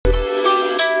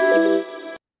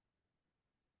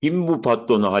Kim bu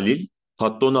patrona Halil?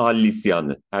 Patrona Halil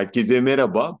isyanı. Herkese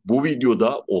merhaba. Bu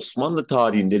videoda Osmanlı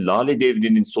tarihinde Lale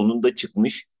Devri'nin sonunda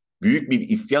çıkmış büyük bir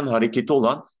isyan hareketi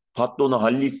olan Patrona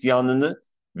Halil isyanını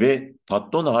ve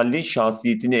Patrona Halil'in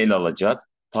şahsiyetini ele alacağız.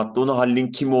 Patrona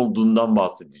Halil'in kim olduğundan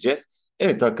bahsedeceğiz.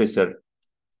 Evet arkadaşlar,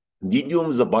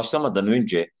 videomuza başlamadan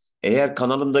önce eğer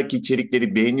kanalımdaki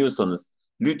içerikleri beğeniyorsanız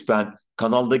lütfen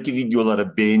kanaldaki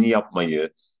videolara beğeni yapmayı,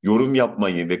 yorum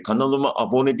yapmayı ve kanalıma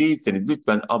abone değilseniz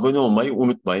lütfen abone olmayı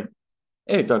unutmayın.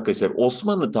 Evet arkadaşlar,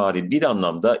 Osmanlı tarihi bir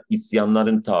anlamda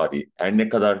isyanların tarihi. Her ne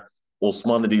kadar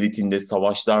Osmanlı Devleti'nde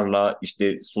savaşlarla,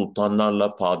 işte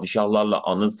sultanlarla, padişahlarla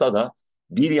anılsa da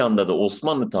bir yanda da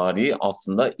Osmanlı tarihi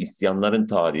aslında isyanların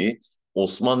tarihi.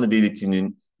 Osmanlı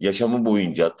Devleti'nin yaşamı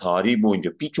boyunca, tarihi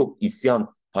boyunca birçok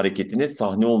isyan hareketine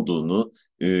sahne olduğunu,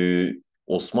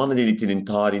 Osmanlı Devleti'nin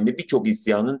tarihinde birçok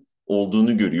isyanın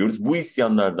olduğunu görüyoruz. Bu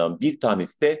isyanlardan bir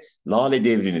tanesi de Lale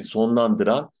devrini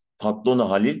sonlandıran Patlona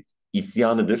Halil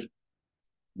isyanıdır.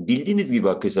 Bildiğiniz gibi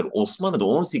arkadaşlar, Osmanlı'da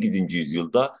 18.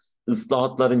 yüzyılda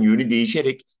ıslahatların yönü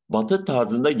değişerek Batı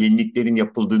tarzında yeniliklerin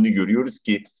yapıldığını görüyoruz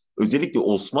ki özellikle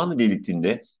Osmanlı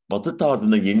Devleti'nde Batı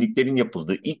tarzında yeniliklerin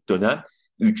yapıldığı ilk dönem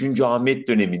 3. Ahmet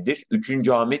dönemidir. 3.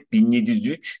 Ahmet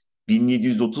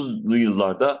 1703-1730'lu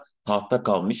yıllarda tahta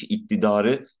kalmış,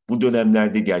 iktidarı bu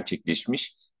dönemlerde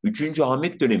gerçekleşmiş. 3.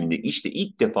 Ahmet döneminde işte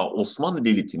ilk defa Osmanlı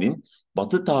Devleti'nin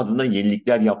Batı tarzında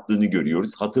yenilikler yaptığını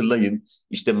görüyoruz. Hatırlayın,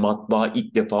 işte matbaa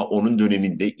ilk defa onun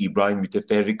döneminde İbrahim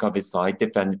Müteferrika ve Sait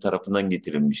Efendi tarafından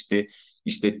getirilmişti.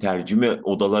 İşte tercüme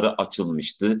odaları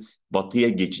açılmıştı. Batı'ya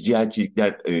geçici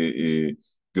elçilikler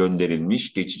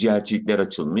gönderilmiş, geçici elçilikler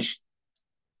açılmış.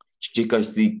 Çiçek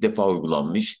aşısı ilk defa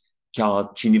uygulanmış.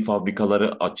 Kağıt, çini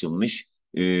fabrikaları açılmış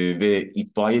ve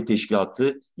itfaiye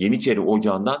teşkilatı Yeniçeri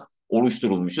Ocağı'ndan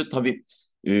oluşturulmuştu. Tabii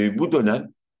bu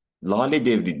dönem Lale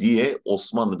Devri diye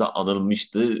Osmanlı'da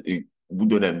anılmıştı. Bu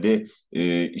dönemde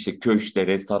işte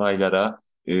köşklere, saraylara,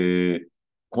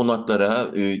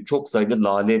 konaklara çok sayıda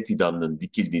lale fidanının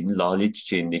dikildiğini, lale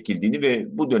çiçeğinin ekildiğini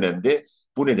ve bu dönemde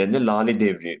bu nedenle Lale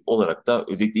Devri olarak da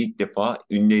özellikle ilk defa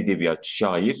ünlü edebiyatçı,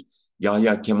 şair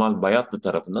Yahya Kemal Bayatlı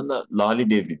tarafından da Lale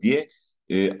Devri diye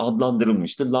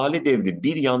adlandırılmıştır. Lale Devri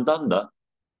bir yandan da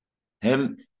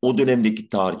hem o dönemdeki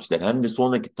tarihçiler hem de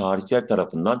sonraki tarihçiler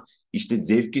tarafından işte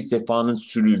zevki sefanın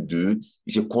sürüldüğü,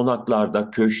 işte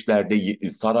konaklarda, köşklerde,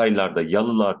 saraylarda,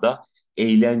 yalılarda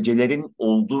eğlencelerin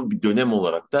olduğu bir dönem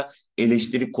olarak da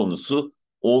eleştiri konusu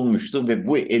olmuştu ve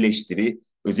bu eleştiri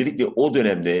özellikle o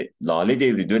dönemde Lale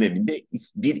Devri döneminde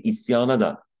bir isyana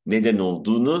da neden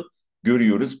olduğunu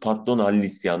görüyoruz. Patron Halil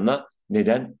isyanına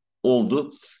neden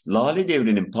oldu. Lale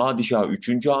Devri'nin padişahı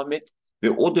 3. Ahmet ve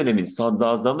o dönemin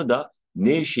sadrazamı da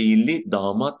Nevşehirli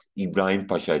damat İbrahim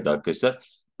Paşa'ydı arkadaşlar.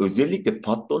 Özellikle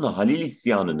Patlona Halil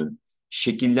isyanının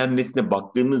şekillenmesine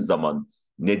baktığımız zaman,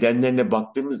 nedenlerine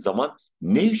baktığımız zaman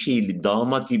Nevşehirli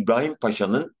damat İbrahim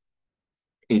Paşa'nın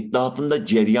etrafında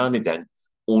cereyan eden,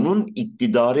 onun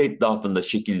iktidarı etrafında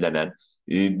şekillenen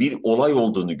bir olay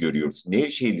olduğunu görüyoruz.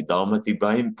 Nevşehirli damat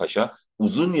İbrahim Paşa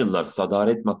uzun yıllar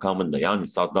sadaret makamında yani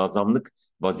sadrazamlık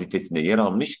vazifesine yer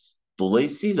almış.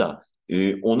 Dolayısıyla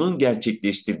onun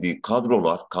gerçekleştirdiği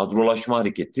kadrolar, kadrolaşma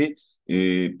hareketi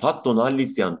Patton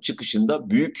Hallisyan çıkışında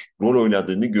büyük rol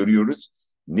oynadığını görüyoruz.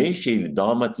 Nevşehirli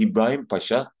damat İbrahim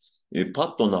Paşa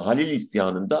Patton Halil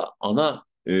isyanında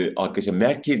arkadaşlar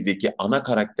merkezdeki ana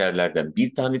karakterlerden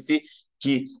bir tanesi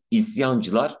ki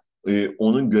isyancılar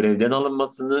onun görevden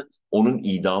alınmasını, onun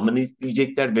idamını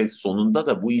isteyecekler ve sonunda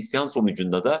da bu isyan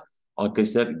sonucunda da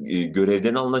arkadaşlar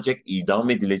görevden alınacak, idam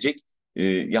edilecek,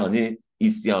 yani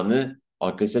isyanı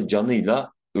arkadaşlar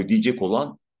canıyla ödeyecek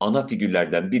olan ana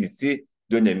figürlerden birisi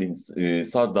dönemin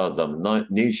sadrazamı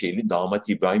Nevşehirli Damat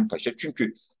İbrahim Paşa.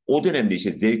 Çünkü o dönemde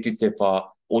işte zevki sefa,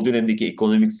 o dönemdeki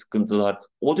ekonomik sıkıntılar,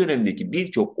 o dönemdeki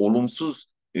birçok olumsuz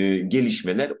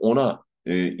gelişmeler ona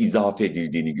izafe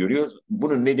edildiğini görüyoruz.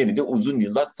 Bunun nedeni de uzun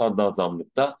yıllar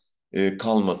sadrazamlıkta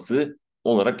kalması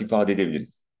olarak ifade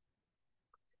edebiliriz.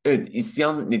 Evet,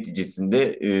 isyan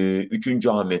neticesinde 3.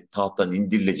 Ahmet tahttan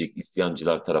indirilecek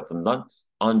isyancılar tarafından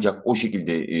ancak o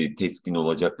şekilde teskin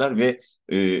olacaklar ve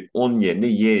onun yerine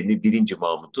yeğeni 1.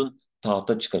 Mahmut'un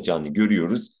tahta çıkacağını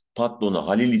görüyoruz. Patlona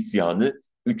Halil isyanı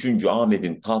 3.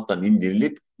 Ahmet'in tahttan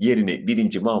indirilip yerine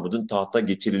 1. Mahmut'un tahta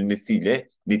geçirilmesiyle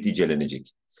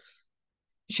neticelenecek.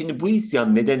 Şimdi bu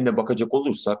isyan nedenine bakacak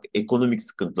olursak ekonomik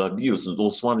sıkıntılar biliyorsunuz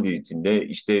Osmanlı Devleti'nde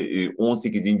işte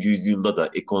 18. yüzyılda da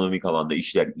ekonomik alanda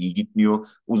işler iyi gitmiyor.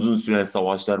 Uzun süren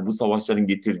savaşlar, bu savaşların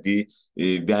getirdiği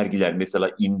vergiler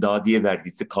mesela imdadiye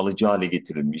vergisi kalıcı hale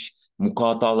getirilmiş.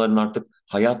 Mukataların artık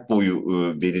hayat boyu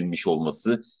verilmiş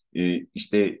olması,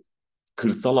 işte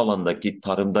kırsal alandaki,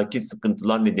 tarımdaki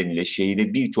sıkıntılar nedeniyle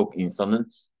şehire birçok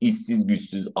insanın işsiz,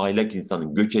 güçsüz, aylak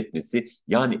insanın göç etmesi,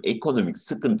 yani ekonomik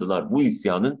sıkıntılar bu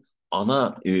isyanın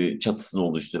ana çatısını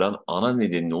oluşturan, ana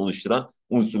nedenini oluşturan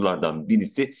unsurlardan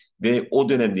birisi ve o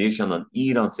dönemde yaşanan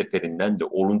İran seferinden de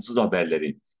olumsuz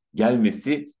haberlerin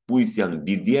gelmesi bu isyanın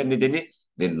bir diğer nedeni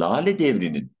ve Lale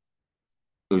devrinin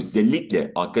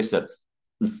özellikle arkadaşlar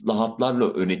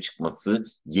ıslahatlarla öne çıkması,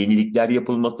 yenilikler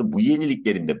yapılması, bu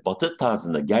yeniliklerin de Batı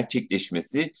tarzında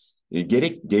gerçekleşmesi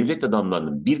gerek devlet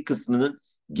adamlarının bir kısmının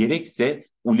gerekse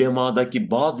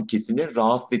ulemadaki bazı kesimleri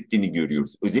rahatsız ettiğini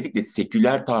görüyoruz. Özellikle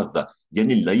seküler tarzda,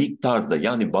 yani laik tarzda,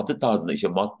 yani Batı tarzında işte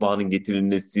matbaanın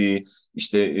getirilmesi,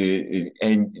 işte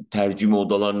en tercüme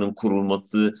odalarının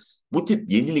kurulması, bu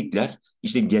tip yenilikler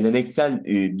işte geleneksel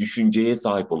düşünceye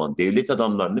sahip olan devlet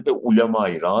adamlarını ve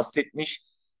ulemayı rahatsız etmiş.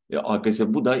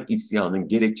 Arkadaşlar bu da isyanın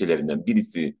gerekçelerinden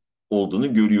birisi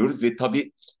olduğunu görüyoruz ve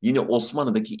tabii yine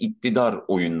Osmanlı'daki iktidar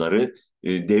oyunları,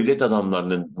 devlet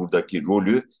adamlarının buradaki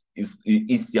rolü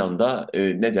isyanda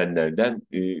nedenlerden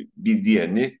bir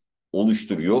diğerini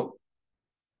oluşturuyor.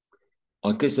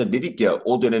 Arkadaşlar dedik ya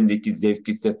o dönemdeki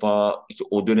zevki sefa, işte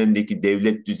o dönemdeki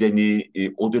devlet düzeni,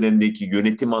 o dönemdeki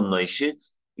yönetim anlayışı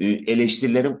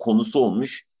eleştirilerin konusu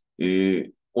olmuş.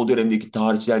 O dönemdeki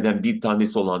tarihçilerden bir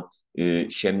tanesi olan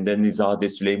Şemdennizade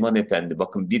Süleyman Efendi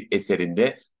bakın bir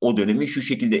eserinde o dönemi şu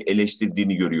şekilde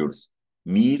eleştirdiğini görüyoruz.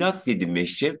 Miras yedi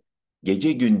meşrep,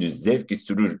 gece gündüz zevki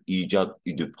sürür icat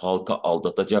edip halka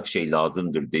aldatacak şey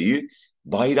lazımdır deyü.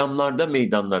 Bayramlarda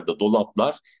meydanlarda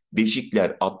dolaplar,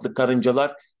 beşikler, atlı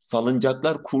karıncalar,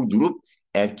 salıncaklar kurdurup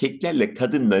erkeklerle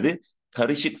kadınları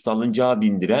karışık salıncağa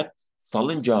bindiren,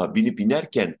 salıncağa binip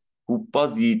inerken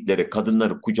hubbaz yiğitlere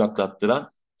kadınları kucaklattıran,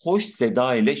 hoş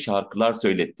seda ile şarkılar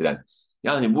söylettiren.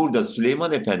 Yani burada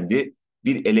Süleyman Efendi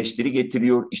bir eleştiri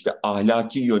getiriyor. İşte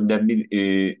ahlaki yönden bir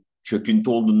çöküntü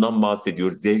olduğundan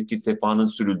bahsediyor. Zevki sefanın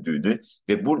sürüldüğünü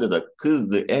ve burada da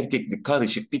kızlı erkekli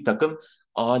karışık bir takım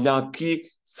ahlaki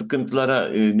sıkıntılara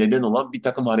neden olan bir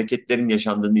takım hareketlerin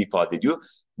yaşandığını ifade ediyor.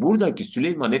 Buradaki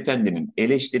Süleyman Efendi'nin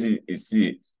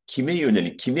eleştirisi kime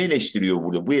yönelik, kime eleştiriyor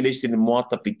burada? Bu eleştirinin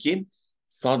muhatabı kim?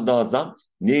 Sadrazam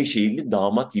Nevşehirli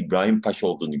damat İbrahim Paşa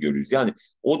olduğunu görüyoruz. Yani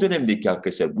o dönemdeki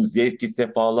arkadaşlar bu zevki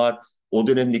sefalar, o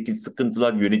dönemdeki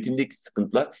sıkıntılar, yönetimdeki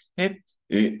sıkıntılar hep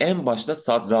en başta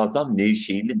Sadrazam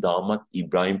Nevşehirli damat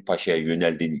İbrahim Paşa'ya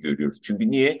yöneldiğini görüyoruz.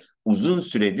 Çünkü niye? Uzun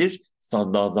süredir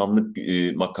sadrazamlık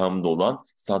makamında olan,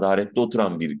 sadarette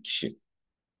oturan bir kişi.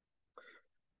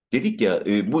 Dedik ya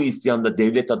bu isyanda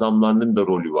devlet adamlarının da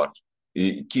rolü var.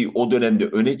 Ki o dönemde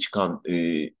öne çıkan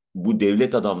bu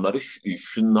devlet adamları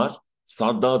şunlar,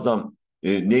 Sadrazam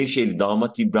Nevşehirli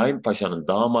Damat İbrahim Paşa'nın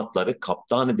damatları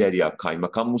Kaptanı Derya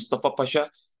Kaymakam Mustafa Paşa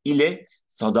ile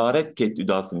Sadaret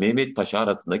Kettüdası Mehmet Paşa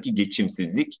arasındaki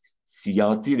geçimsizlik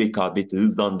siyasi rekabeti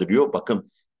hızlandırıyor.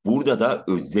 Bakın burada da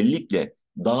özellikle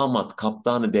damat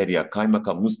Kaptanı Derya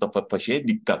Kaymakam Mustafa Paşa'ya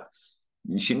dikkat.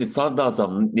 Şimdi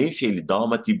Sadrazam Nevşehirli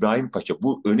damat İbrahim Paşa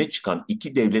bu öne çıkan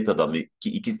iki devlet adamı ki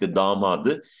ikisi de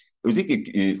damadı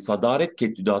özellikle Sadaret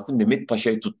Kettüdası Mehmet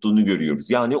Paşa'yı tuttuğunu görüyoruz.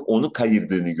 Yani onu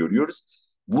kayırdığını görüyoruz.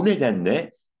 Bu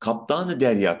nedenle Kaptanı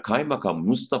Derya Kaymakam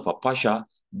Mustafa Paşa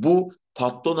bu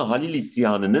Patrona Halil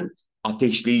isyanının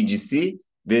ateşleyicisi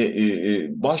ve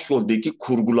başroldeki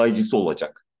kurgulayıcısı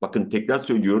olacak. Bakın tekrar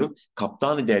söylüyorum.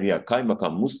 Kaptanı Derya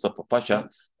Kaymakam Mustafa Paşa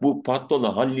bu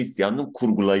Patrona Halil isyanının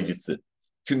kurgulayıcısı.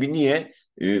 Çünkü niye?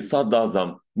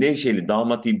 Sadrazam Nevşehirli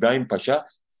damat İbrahim Paşa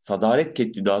Sadaret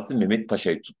Kettüdası Mehmet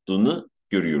Paşa'yı tuttuğunu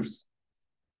görüyoruz.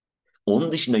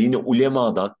 Onun dışında yine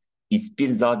ulemadan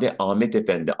İspirzade Ahmet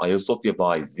Efendi Ayasofya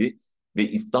vaizi ve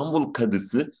İstanbul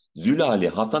Kadısı Zülali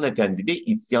Hasan Efendi de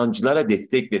isyancılara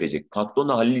destek verecek.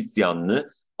 Patrona Halil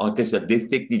isyanını arkadaşlar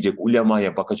destekleyecek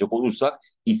ulemaya bakacak olursak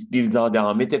İspirzade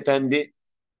Ahmet Efendi,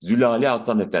 Zülali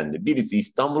Hasan Efendi. Birisi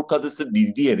İstanbul Kadısı,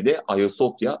 bir diğeri de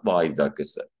Ayasofya vaizi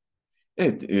arkadaşlar.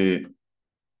 Evet,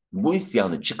 bu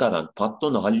isyanı çıkaran,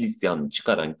 Patrona Halil isyanını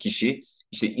çıkaran kişi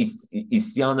işte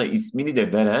isyana ismini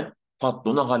de veren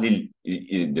Patrona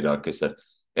Halil'dir arkadaşlar.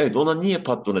 Evet ona niye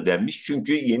patrona denmiş?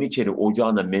 Çünkü Yeniçeri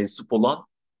Ocağı'na mensup olan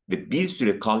ve bir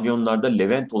süre kalyonlarda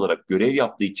Levent olarak görev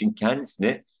yaptığı için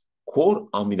kendisine kor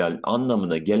amiral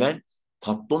anlamına gelen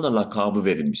patrona lakabı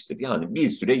verilmiştir. Yani bir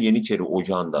süre Yeniçeri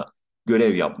Ocağı'nda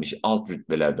görev yapmış alt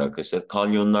rütbelerde arkadaşlar.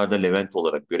 Kalyonlarda Levent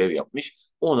olarak görev yapmış.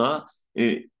 Ona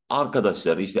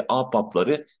arkadaşları işte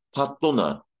ahbapları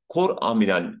patrona kor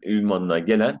amiral ünvanına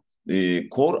gelen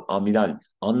kor amiral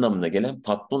anlamına gelen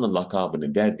patrona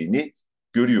lakabını verdiğini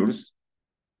görüyoruz.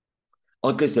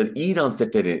 Arkadaşlar İran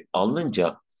seferi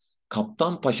alınınca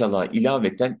Kaptan Paşalığa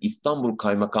ilaveten İstanbul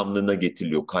Kaymakamlığına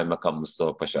getiriliyor Kaymakam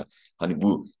Mustafa Paşa. Hani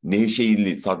bu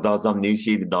Nevşehirli, Sadrazam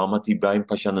Nevşehirli damat İbrahim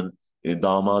Paşa'nın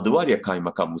damadı var ya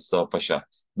Kaymakam Mustafa Paşa.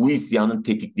 Bu isyanın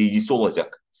tetikleyicisi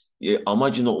olacak.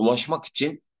 Amacına ulaşmak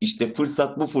için işte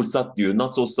fırsat bu fırsat diyor.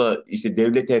 Nasıl olsa işte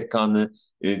devlet erkanı,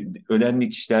 önemli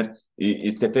kişiler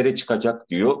sefere çıkacak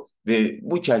diyor ve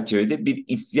bu çerçevede bir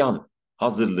isyan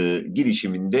hazırlığı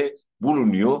girişiminde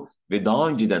bulunuyor ve daha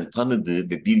önceden tanıdığı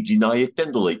ve bir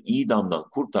cinayetten dolayı idamdan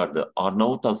kurtardığı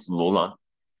Arnavut asıllı olan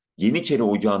Yeniçeri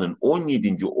Ocağı'nın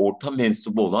 17. orta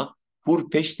mensubu olan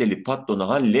Hurpeşteli patronu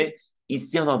Halle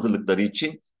isyan hazırlıkları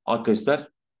için arkadaşlar,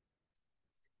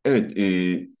 evet,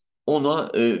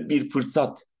 ona bir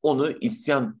fırsat, onu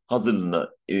isyan hazırlığına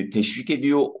teşvik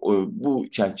ediyor. Bu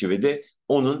çerçevede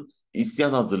onun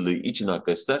isyan hazırlığı için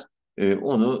arkadaşlar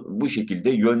onu bu şekilde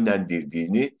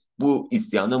yönlendirdiğini, bu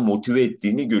isyana motive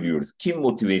ettiğini görüyoruz. Kim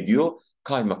motive ediyor?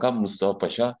 Kaymakam Mustafa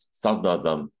Paşa,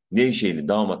 Sadrazam Nevşehirli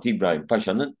damat İbrahim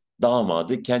Paşa'nın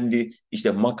damadı, kendi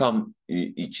işte makam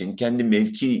için, kendi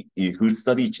mevki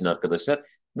hırsları için arkadaşlar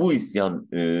bu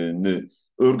isyanı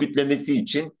örgütlemesi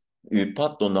için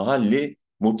patronu Halil'i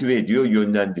motive ediyor,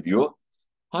 yönlendiriyor.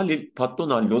 Halil, patron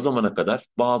Halil o zamana kadar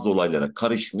bazı olaylara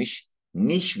karışmış,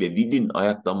 Niş ve Vidin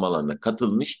ayaklanmalarına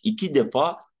katılmış, 2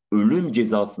 defa ölüm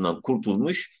cezasından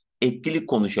kurtulmuş, etkili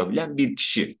konuşabilen bir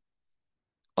kişi.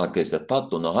 Arkadaşlar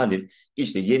patronu Halil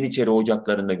işte Yeniçeri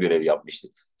ocaklarında görev yapmıştı.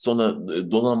 Sonra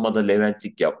donanmada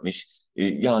Leventlik yapmış.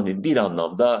 Yani bir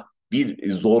anlamda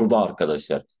bir zorba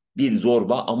arkadaşlar. Bir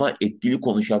zorba ama etkili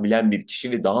konuşabilen bir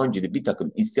kişi ve daha önce de bir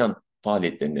takım isyan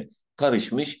faaliyetlerine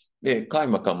karışmış ve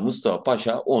Kaymakam Mustafa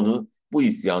Paşa onu bu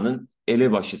isyanın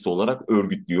elebaşısı olarak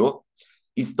örgütlüyor.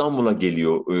 İstanbul'a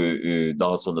geliyor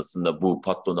daha sonrasında bu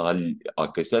patronu Halil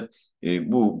arkadaşlar.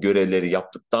 Bu görevleri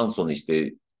yaptıktan sonra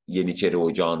işte Yeniçeri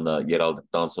Ocağı'nda yer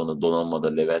aldıktan sonra donanmada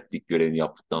Leventlik görevini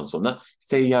yaptıktan sonra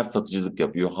seyyar satıcılık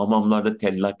yapıyor. Hamamlarda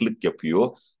tellaklık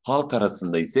yapıyor. Halk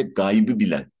arasında ise gaybı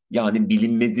bilen, yani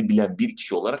bilinmezi bilen bir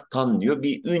kişi olarak tanınıyor.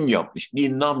 Bir ün yapmış,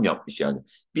 bir nam yapmış yani.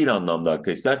 Bir anlamda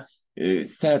arkadaşlar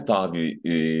sert abi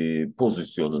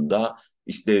pozisyonunda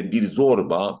işte bir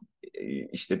zorba,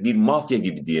 işte bir mafya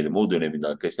gibi diyelim, o dönemin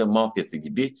arkadaşlar mafyası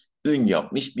gibi ün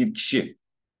yapmış bir kişi.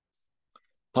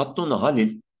 Patronu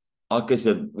Halil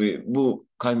arkadaşlar bu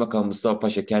Kaymakam Mustafa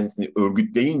Paşa kendisini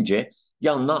örgütleyince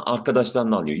yanına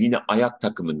arkadaşlarını alıyor. Yine ayak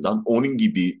takımından onun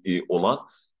gibi olan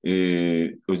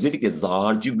özellikle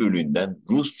Zağarcı bölüğünden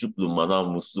Rusçuklu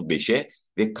Manav Muslu Beş'e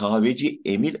ve kahveci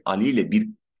Emir Ali ile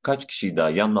birkaç kişiyi daha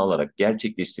yanına alarak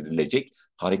gerçekleştirilecek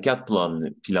harekat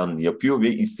planını yapıyor ve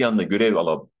isyanla görev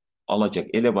alacak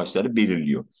elebaşları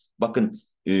belirliyor. Bakın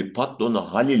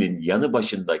patronu Halil'in yanı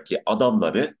başındaki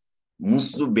adamları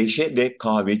Muslu Beşe ve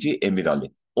kahveci Emir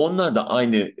Ali. Onlar da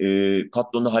aynı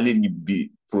patronu Halil gibi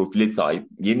bir profile sahip.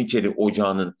 Yeniçeri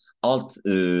Ocağı'nın alt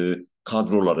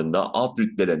kadrolarında, alt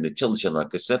rütbelerinde çalışan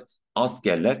arkadaşlar,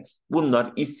 askerler.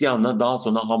 Bunlar isyanla daha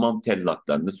sonra hamam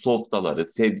tellaklarını, softaları,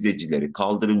 sebzecileri,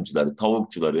 kaldırımcıları,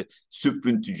 tavukçuları,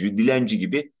 süprüntücü, dilenci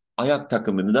gibi ayak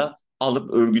takımını da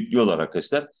alıp örgütlüyorlar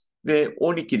arkadaşlar. Ve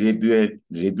 12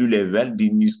 Rebülevvel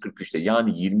 1143'te,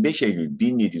 yani 25 Eylül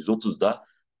 1730'da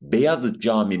Beyazıt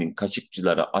Camii'nin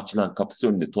kaşıkçılara açılan kapısı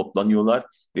önünde toplanıyorlar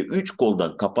ve 3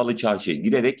 koldan kapalı çarşıya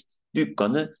girerek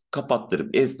dükkanı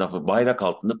kapattırıp esnafı bayrak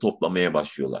altında toplamaya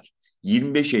başlıyorlar.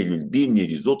 25 Eylül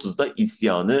 1730'da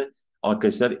isyanı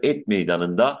arkadaşlar Et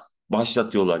Meydanı'nda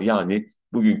başlatıyorlar. Yani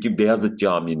bugünkü Beyazıt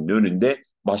Camii'nin önünde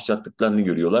başlattıklarını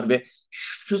görüyorlar ve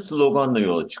şu sloganla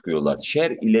yola çıkıyorlar: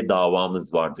 "Şer ile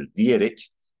davamız vardır"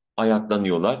 diyerek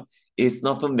ayaklanıyorlar.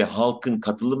 Esnafın ve halkın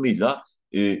katılımıyla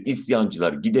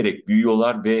isyancılar giderek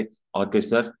büyüyorlar ve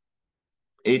arkadaşlar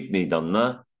Et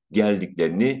Meydanı'na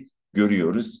geldiklerini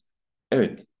görüyoruz.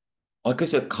 Evet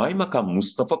arkadaşlar, Kaymakam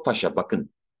Mustafa Paşa, bakın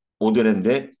o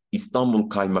dönemde İstanbul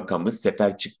Kaymakamı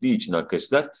sefer çıktığı için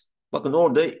arkadaşlar, bakın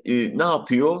orada ne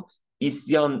yapıyor?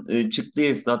 İsyan çıktığı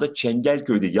esnada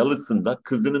Çengelköy'de Yalısı'nda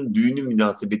kızının düğünü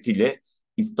münasebetiyle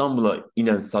İstanbul'a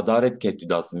inen Sadaret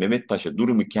Kettüdası Mehmet Paşa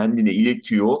durumu kendine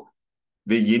iletiyor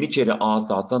ve Yeniçeri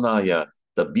Ağası Hasan Ağa'ya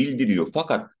da bildiriyor.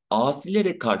 Fakat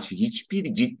asilere karşı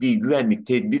hiçbir ciddi güvenlik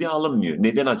tedbiri alınmıyor.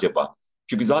 Neden acaba?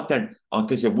 Çünkü zaten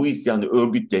arkadaşlar bu isyanı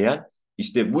örgütleyen,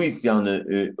 işte bu isyanı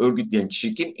örgütleyen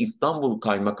kişi kim? İstanbul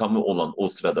Kaymakamı olan, o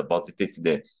sırada vazifesi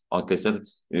de arkadaşlar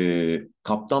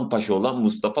Kaptan Paşa olan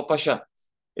Mustafa Paşa.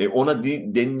 Ona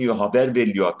deniliyor, haber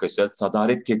veriliyor arkadaşlar.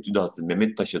 Sadaret Tehdüdası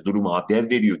Mehmet Paşa durumu haber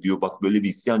veriyor, diyor bak böyle bir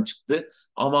isyan çıktı.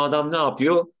 Ama adam ne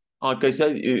yapıyor?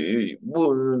 Arkadaşlar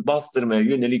bu bastırmaya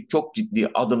yönelik çok ciddi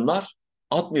adımlar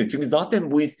atmıyor. Çünkü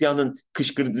zaten bu isyanın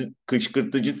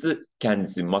kışkırtıcısı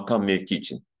kendisi makam mevki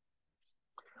için.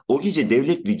 O gece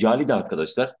devlet ricali de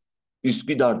arkadaşlar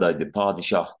Üsküdar'daydı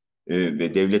padişah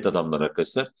ve devlet adamları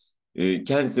arkadaşlar.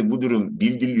 Kendisi bu durum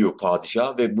bildiriliyor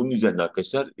padişah ve bunun üzerine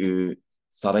arkadaşlar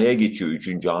saraya geçiyor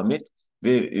 3. Ahmet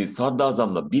ve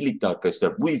Sadrazam'la birlikte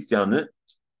arkadaşlar bu isyanı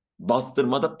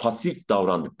bastırmada pasif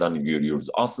davrandıklarını görüyoruz.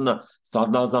 Aslında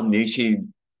Sadrazam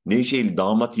Nevşehirli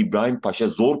damat İbrahim Paşa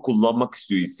zor kullanmak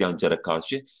istiyor isyancılara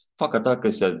karşı. Fakat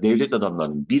arkadaşlar devlet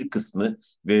adamlarının bir kısmı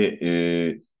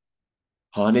ve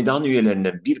hanedan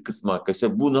üyelerinden bir kısmı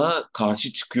arkadaşlar buna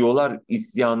karşı çıkıyorlar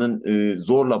isyanın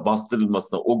zorla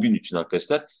bastırılmasına o gün için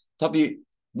arkadaşlar. Tabii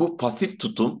bu pasif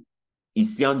tutum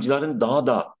isyancıların daha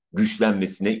da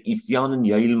güçlenmesine, isyanın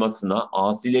yayılmasına,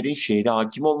 asilerin şehre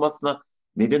hakim olmasına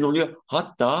neden oluyor.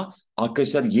 Hatta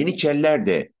arkadaşlar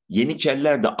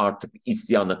Yeniçeriler de artık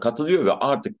isyana katılıyor ve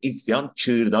artık isyan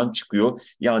çığırdan çıkıyor.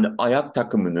 Yani ayak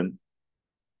takımının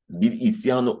bir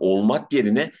isyanı olmak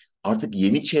yerine artık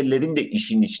Yeniçerilerin de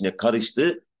işin içine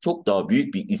karıştığı çok daha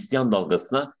büyük bir isyan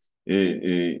dalgasına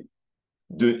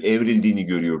evrildiğini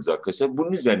görüyoruz arkadaşlar.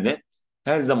 Bunun üzerine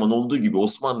her zaman olduğu gibi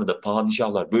Osmanlı'da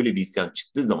padişahlar böyle bir isyan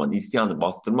çıktığı zaman isyanı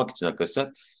bastırmak için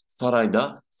arkadaşlar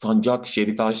sarayda sancak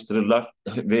şerifi açtırırlar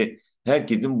ve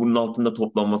herkesin bunun altında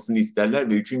toplanmasını isterler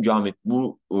ve 3. Ahmet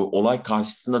bu olay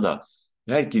karşısında da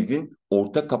herkesin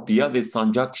orta kapıya ve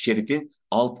sancak şerifin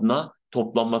altına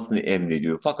toplanmasını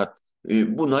emrediyor. Fakat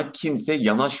buna kimse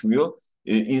yanaşmıyor.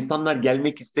 İnsanlar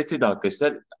gelmek istese de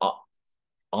arkadaşlar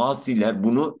asiler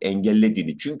bunu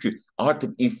engellediğini. Çünkü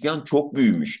artık isyan çok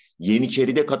büyümüş.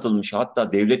 Yeniçeri'de katılmış.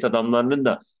 Hatta devlet adamlarının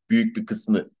da büyük bir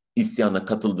kısmı isyana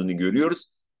katıldığını görüyoruz.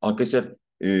 Arkadaşlar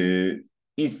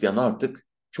isyan artık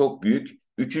çok büyük.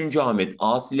 3. Ahmet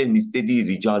asilerin istediği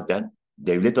ricalden,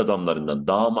 devlet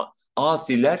adamlarından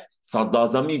asiler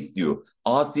sadrazamı istiyor.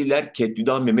 Asiler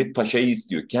Kettü'den Mehmet Paşa'yı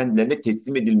istiyor. Kendilerine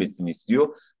teslim edilmesini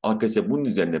istiyor. Arkadaşlar bunun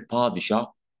üzerine padişah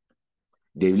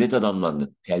devlet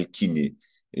adamlarının telkini,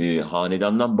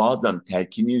 hanedandan bazen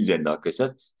telkini üzerine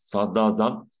arkadaşlar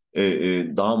Sadrazam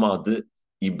damadı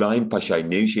İbrahim Paşa'yı,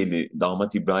 Nevşehirli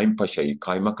damat İbrahim Paşa'yı,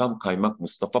 kaymak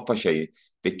Mustafa Paşa'yı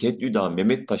ve Ketüda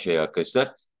Mehmet Paşa'yı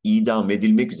arkadaşlar idam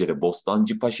edilmek üzere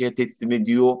Bostancı Paşa'ya teslim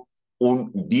ediyor.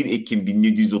 1 Ekim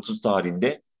 1730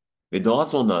 tarihinde ve daha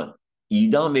sonra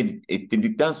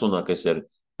ettirdikten sonra arkadaşlar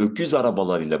öküz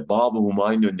arabalarıyla Bab-ı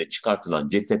Humayun önüne çıkartılan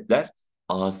cesetler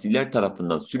asiler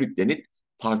tarafından sürüklenip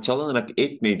parçalanarak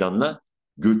et meydanına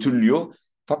götürülüyor.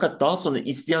 Fakat daha sonra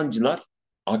isyancılar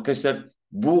arkadaşlar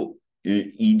bu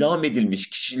idam edilmiş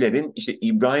kişilerin işte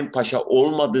İbrahim Paşa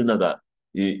olmadığına da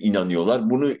inanıyorlar.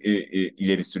 Bunu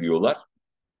ileri sürüyorlar.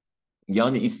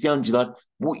 Yani isyancılar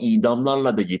bu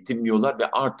idamlarla da yetinmiyorlar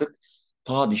ve artık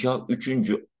padişah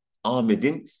 3.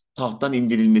 Ahmet'in tahttan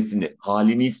indirilmesini,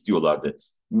 halini istiyorlardı.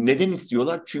 Neden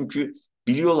istiyorlar? Çünkü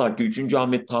biliyorlar ki 3.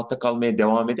 Ahmet tahta kalmaya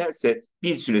devam ederse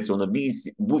bir süre sonra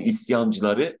bu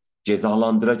isyancıları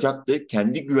cezalandıracaktı.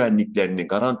 Kendi güvenliklerini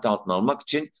garanti altına almak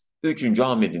için 3.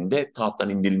 Ahmet'in de tahttan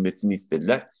indirilmesini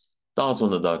istediler. Daha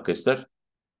sonra da arkadaşlar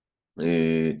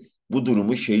bu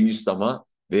durumu Şeyhülislam'a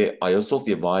ve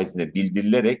Ayasofya vaizine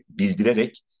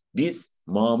bildirerek biz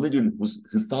Mamudül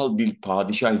Hısal bir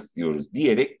padişah istiyoruz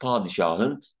diyerek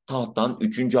padişahın tahttan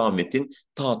 3. Ahmet'in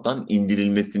tahttan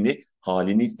indirilmesini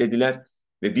halini istediler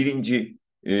ve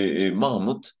 1.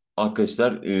 Mahmut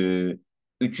arkadaşlar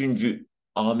 3.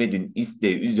 Ahmet'in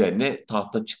isteği üzerine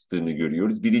tahta çıktığını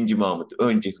görüyoruz. 1. Mahmut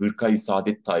önce Hırkayı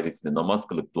Saadet dairesinde namaz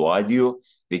kılıp dua ediyor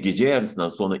ve gece yarısından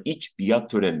sonra iç biat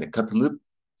törenine katılıp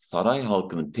saray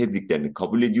halkının tebriklerini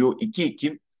kabul ediyor. 2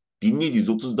 Ekim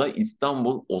 1730'da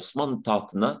İstanbul'da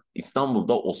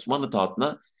Osmanlı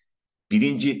tahtına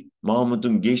 1.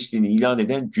 Mahmud'un geçtiğini ilan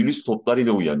eden cülüs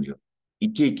toplarıyla uyanıyor.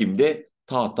 2 Ekim'de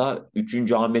tahta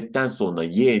 3. Ahmet'ten sonra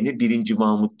yeğeni 1.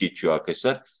 Mahmud geçiyor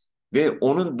arkadaşlar. Ve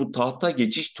onun bu tahta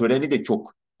geçiş töreni de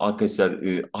çok arkadaşlar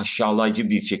aşağılayıcı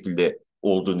bir şekilde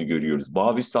olduğunu görüyoruz.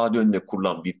 Babüsade önüne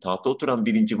kurulan bir tahta oturan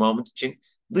 1. Mahmut için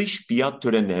dış biat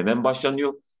töreni hemen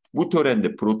başlanıyor. Bu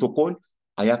törende protokol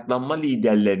ayaklanma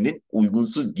liderlerinin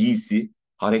uygunsuz giysi,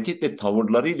 hareket ve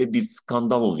tavırlarıyla bir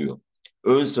skandal oluyor.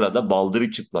 Ön sırada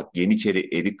baldırı çıplak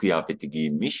Yeniçeri eri kıyafeti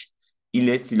giyinmiş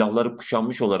ile silahları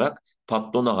kuşanmış olarak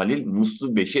Patrona Halil,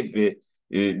 Muslu Beşe ve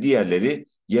diğerleri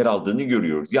yer aldığını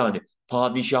görüyoruz. Yani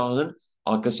padişahın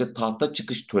arkadaşlar tahta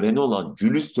çıkış töreni olan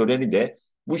cülüs töreni de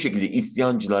bu şekilde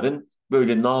isyancıların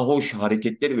böyle nahoş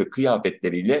hareketleri ve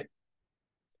kıyafetleriyle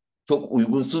çok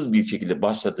uygunsuz bir şekilde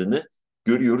başladığını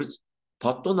görüyoruz.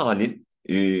 Patron Halil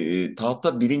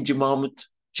tahta 1. Mahmut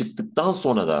çıktıktan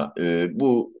sonra da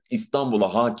bu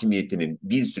İstanbul'a hakimiyetini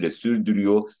bir süre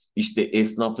sürdürüyor. İşte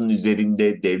esnafın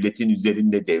üzerinde, devletin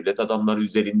üzerinde, devlet adamları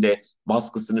üzerinde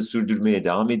baskısını sürdürmeye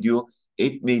devam ediyor.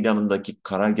 Et Meydanı'ndaki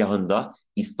karargahında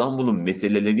İstanbul'un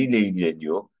meseleleriyle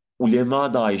ilgileniyor.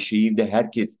 Ulema dahi şehirde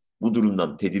herkes bu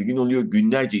durumdan tedirgin oluyor.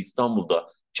 Günlerce İstanbul'da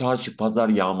çarşı pazar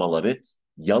yağmaları,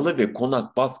 yalı ve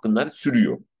konak baskınları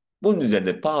sürüyor. Bunun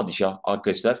üzerine padişah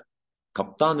arkadaşlar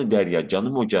Kaptanı Derya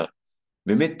Canım Hoca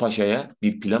Mehmet Paşa'ya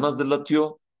bir plan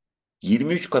hazırlatıyor.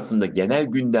 23 Kasım'da genel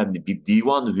gündemli bir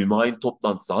Divan-ı Hümayun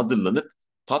toplantısı hazırlanıp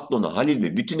patrona Halil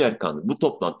ve bütün erkanı bu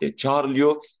toplantıya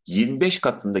çağrılıyor. 25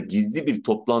 Kasım'da gizli bir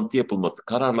toplantı yapılması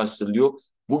kararlaştırılıyor.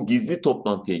 Bu gizli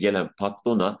toplantıya gelen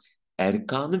patrona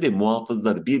erkanı ve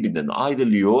muhafızları birbirinden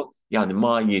ayrılıyor. Yani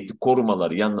mahiyeti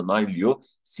korumaları yanından ayrılıyor.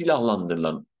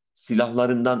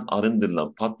 Silahlarından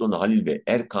arındırılan patrona Halil ve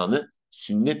erkanı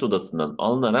sünnet odasından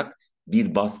alınarak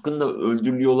bir baskınla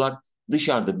öldürülüyorlar.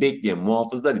 Dışarıda bekleyen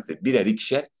muhafızlar ise birer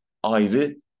ikişer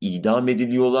ayrı idam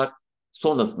ediliyorlar.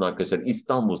 Sonrasında arkadaşlar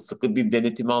İstanbul sıkı bir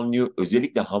denetim alınıyor.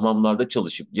 Özellikle hamamlarda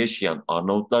çalışıp yaşayan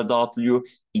Arnavutlar dağıtılıyor.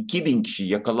 2000 kişi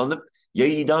yakalanıp ya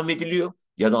idam ediliyor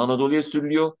ya da Anadolu'ya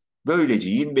sürülüyor. Böylece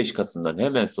 25 Kasım'dan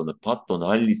hemen sonra patron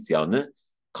Halil isyanı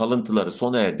kalıntıları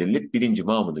sona erdirilip 1.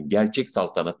 Mahmud'un gerçek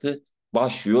saltanatı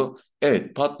başlıyor.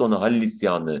 Evet, patron Halil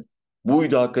isyanı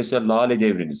buydu arkadaşlar. Lale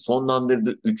devrini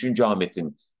sonlandırdı. 3.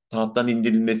 Ahmet'in tahttan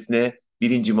indirilmesine,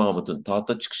 1. Mahmut'un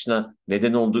tahta çıkışına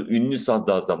neden olduğu, ünlü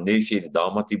Sadrazam Nevşehirli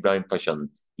Damat İbrahim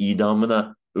Paşa'nın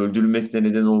idamına, öldürülmesine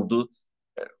neden olduğu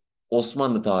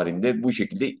Osmanlı tarihinde bu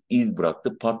şekilde iz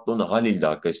bıraktı. Patrona Halil'de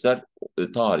arkadaşlar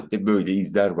tarihte böyle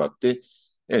izler bıraktı.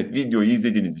 Evet, videoyu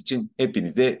izlediğiniz için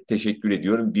hepinize teşekkür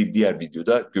ediyorum. Bir diğer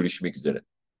videoda görüşmek üzere.